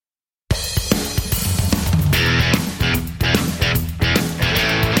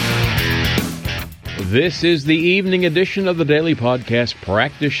This is the evening edition of the Daily Podcast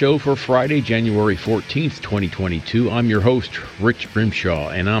Practice Show for Friday, January 14th, 2022. I'm your host, Rich Grimshaw,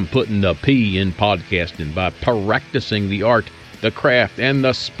 and I'm putting the P in podcasting by practicing the art, the craft, and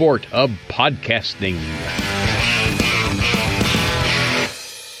the sport of podcasting.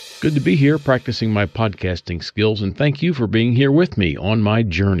 Good to be here practicing my podcasting skills, and thank you for being here with me on my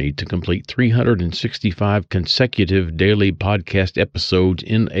journey to complete 365 consecutive daily podcast episodes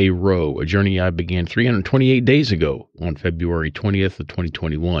in a row, a journey I began 328 days ago on February 20th of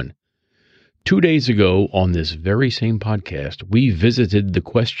 2021. 2 days ago on this very same podcast, we visited the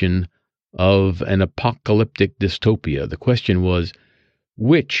question of an apocalyptic dystopia. The question was,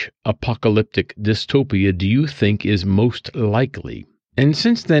 which apocalyptic dystopia do you think is most likely? And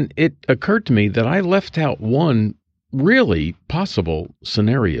since then, it occurred to me that I left out one really possible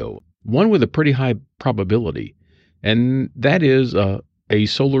scenario, one with a pretty high probability, and that is a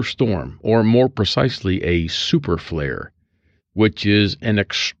solar storm, or more precisely, a super flare, which is an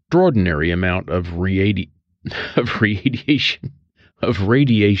extraordinary amount of radiation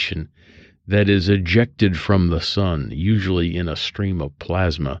that is ejected from the sun, usually in a stream of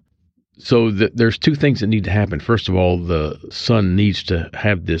plasma. So there's two things that need to happen. First of all, the sun needs to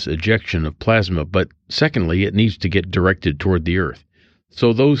have this ejection of plasma, but secondly, it needs to get directed toward the earth.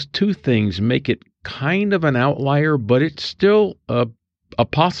 So those two things make it kind of an outlier, but it's still a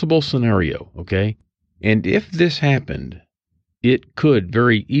possible scenario, okay? And if this happened, it could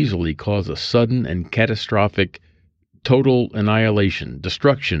very easily cause a sudden and catastrophic total annihilation,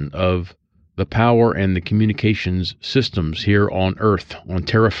 destruction of the power and the communications systems here on Earth, on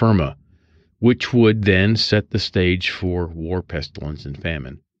terra firma, which would then set the stage for war, pestilence, and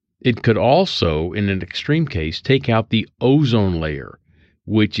famine. It could also, in an extreme case, take out the ozone layer,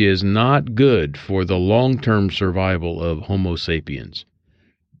 which is not good for the long-term survival of Homo sapiens.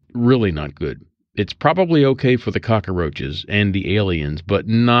 Really not good. It's probably okay for the cockroaches and the aliens, but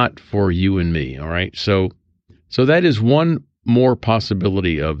not for you and me, all right? So that is one more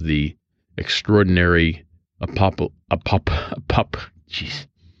possibility of the extraordinary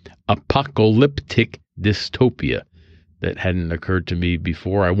apocalyptic dystopia that hadn't occurred to me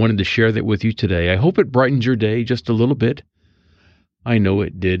before. I wanted to share that with you today. I hope it brightens your day just a little bit. I know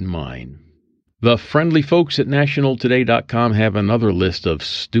it did mine. The friendly folks at nationaltoday.com have another list of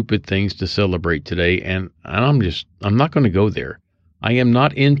stupid things to celebrate today, and I'm not going to go there. I am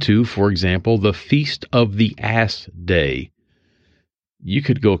not into, for example, the Feast of the Ass Day. You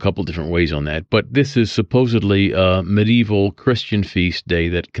could go a couple different ways on that, but this is supposedly a medieval Christian feast day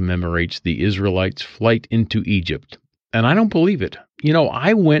that commemorates the Israelites' flight into Egypt. And I don't believe it. You know,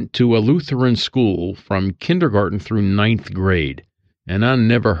 I went to a Lutheran school from kindergarten through 9th grade, and I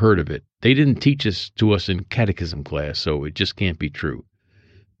never heard of it. They didn't teach us to us in catechism class, so it just can't be true.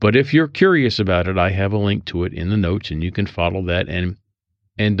 But if you're curious about it, I have a link to it in the notes, and you can follow that, and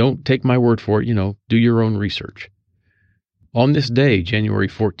don't take my word for it, do your own research. On this day, January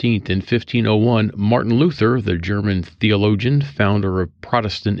 14th, in 1501, Martin Luther, the German theologian, founder of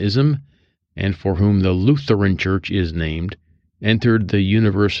Protestantism, and for whom the Lutheran Church is named, entered the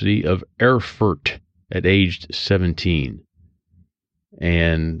University of Erfurt at age 17.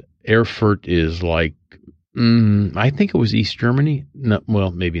 And Erfurt is like, I think it was East Germany. No,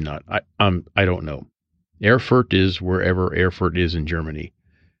 well, maybe not. I don't know. Erfurt is wherever Erfurt is in Germany.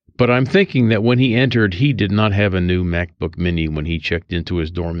 But I'm thinking that when he entered, he did not have a new MacBook Mini when he checked into his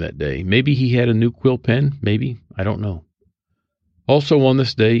dorm that day. Maybe he had a new quill pen, maybe. I don't know. Also on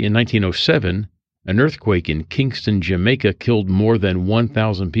this day, in 1907, an earthquake in Kingston, Jamaica killed more than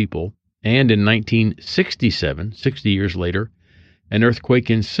 1,000 people. And in 1967, 60 years later, an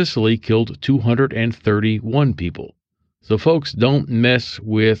earthquake in Sicily killed 231 people. So folks, don't mess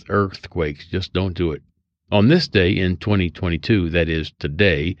with earthquakes. Just don't do it. On this day in 2022, that is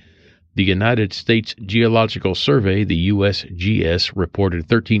today, the United States Geological Survey, the USGS, reported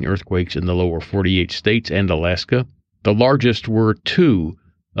 13 earthquakes in the lower 48 states and Alaska. The largest were 2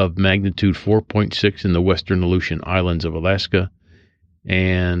 of magnitude 4.6 in the western Aleutian Islands of Alaska.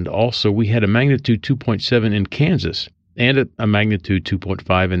 And also we had a magnitude 2.7 in Kansas and a magnitude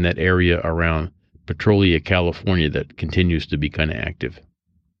 2.5 in that area around Petrolia, California, that continues to be kind of active.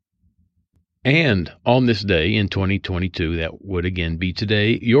 And on this day in 2022, that would again be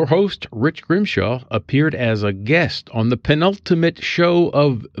today, your host, Rich Grimshaw, appeared as a guest on the penultimate show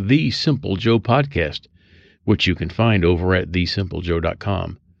of The Simple Joe podcast, which you can find over at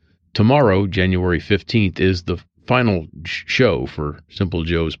thesimplejoe.com. Tomorrow, January 15th, is the final show for Simple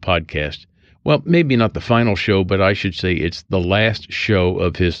Joe's podcast. Well, maybe not the final show, but I should say it's the last show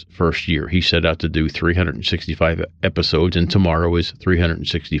of his first year. He set out to do 365 episodes, and tomorrow is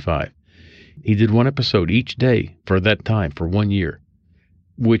 365. He did one episode each day for that time, for 1 year,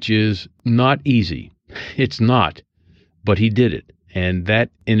 which is not easy. It's not, but he did it. And that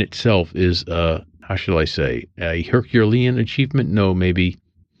in itself is, how shall I say, a Herculean achievement? No, maybe.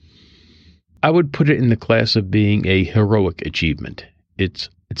 I would put it in the class of being a heroic achievement. It's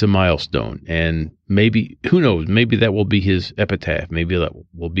a milestone. And maybe, who knows, maybe that will be his epitaph. Maybe that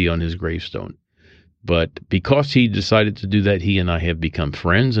will be on his gravestone. But because he decided to do that, he and I have become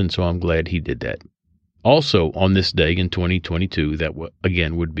friends, and so I'm glad he did that. Also, on this day in 2022, that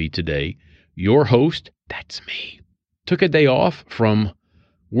again would be today, your host, that's me, took a day off from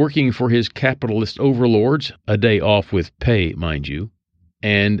working for his capitalist overlords, a day off with pay, mind you,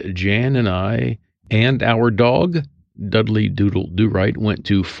 and Jan and I and our dog, Dudley Doodle Do-Right, went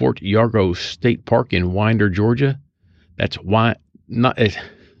to Fort Yargo State Park in Winder, Georgia. That's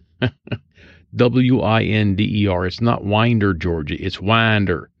W-I-N-D-E-R. It's not Winder, Georgia. It's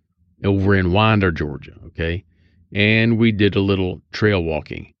Winder, over in Winder, Georgia, okay? And we did a little trail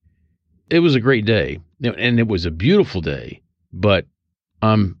walking. It was a great day, and it was a beautiful day, but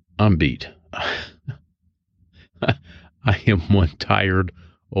I'm beat. I am one tired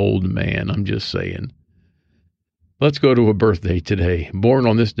old man, I'm just saying. Let's go to a birthday today. Born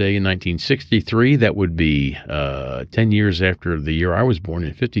on this day in 1963, that would be 10 years after the year I was born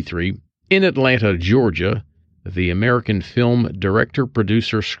in 53. In Atlanta, Georgia, the American film director,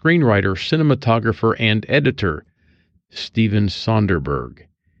 producer, screenwriter, cinematographer, and editor, Steven Soderbergh.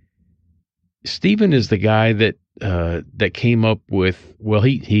 Steven is the guy that came up with, well,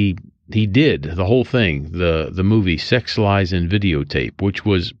 he did the whole thing, the movie Sex, Lies, and Videotape, which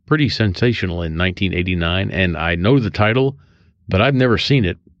was pretty sensational in 1989, and I know the title, but I've never seen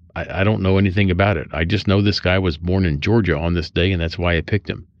it. I don't know anything about it. I just know this guy was born in Georgia on this day, and that's why I picked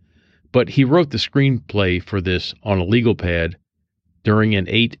him. But he wrote the screenplay for this on a legal pad during an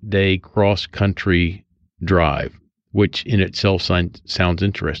 8-day cross-country drive, which in itself sounds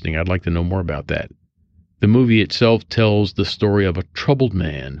interesting. I'd like to know more about that. The movie itself tells the story of a troubled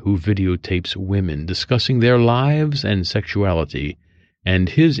man who videotapes women discussing their lives and sexuality and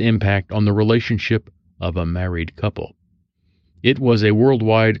his impact on the relationship of a married couple. It was a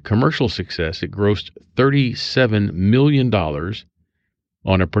worldwide commercial success. It grossed $37 million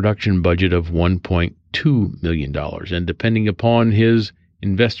on a production budget of $1.2 million. And depending upon his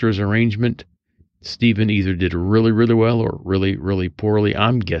investor's arrangement, Steven either did really, really well or really, really poorly.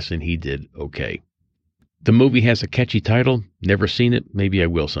 I'm guessing he did okay. The movie has a catchy title. Never seen it. Maybe I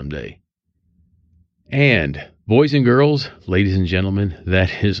will someday. And boys and girls, ladies and gentlemen,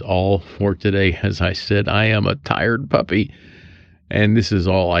 that is all for today. As I said, I am a tired puppy, and this is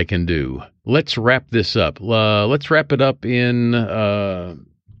all I can do. Let's wrap this up. Let's wrap it up in...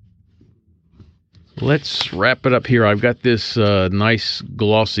 let's wrap it up here. I've got this nice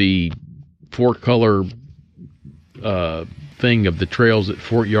glossy 4-color thing of the trails at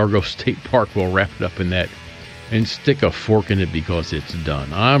Fort Yargo State Park. We'll wrap it up in that and stick a fork in it because it's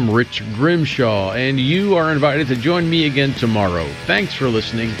done. I'm Rich Grimshaw, and you are invited to join me again tomorrow. Thanks for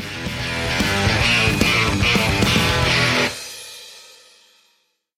listening.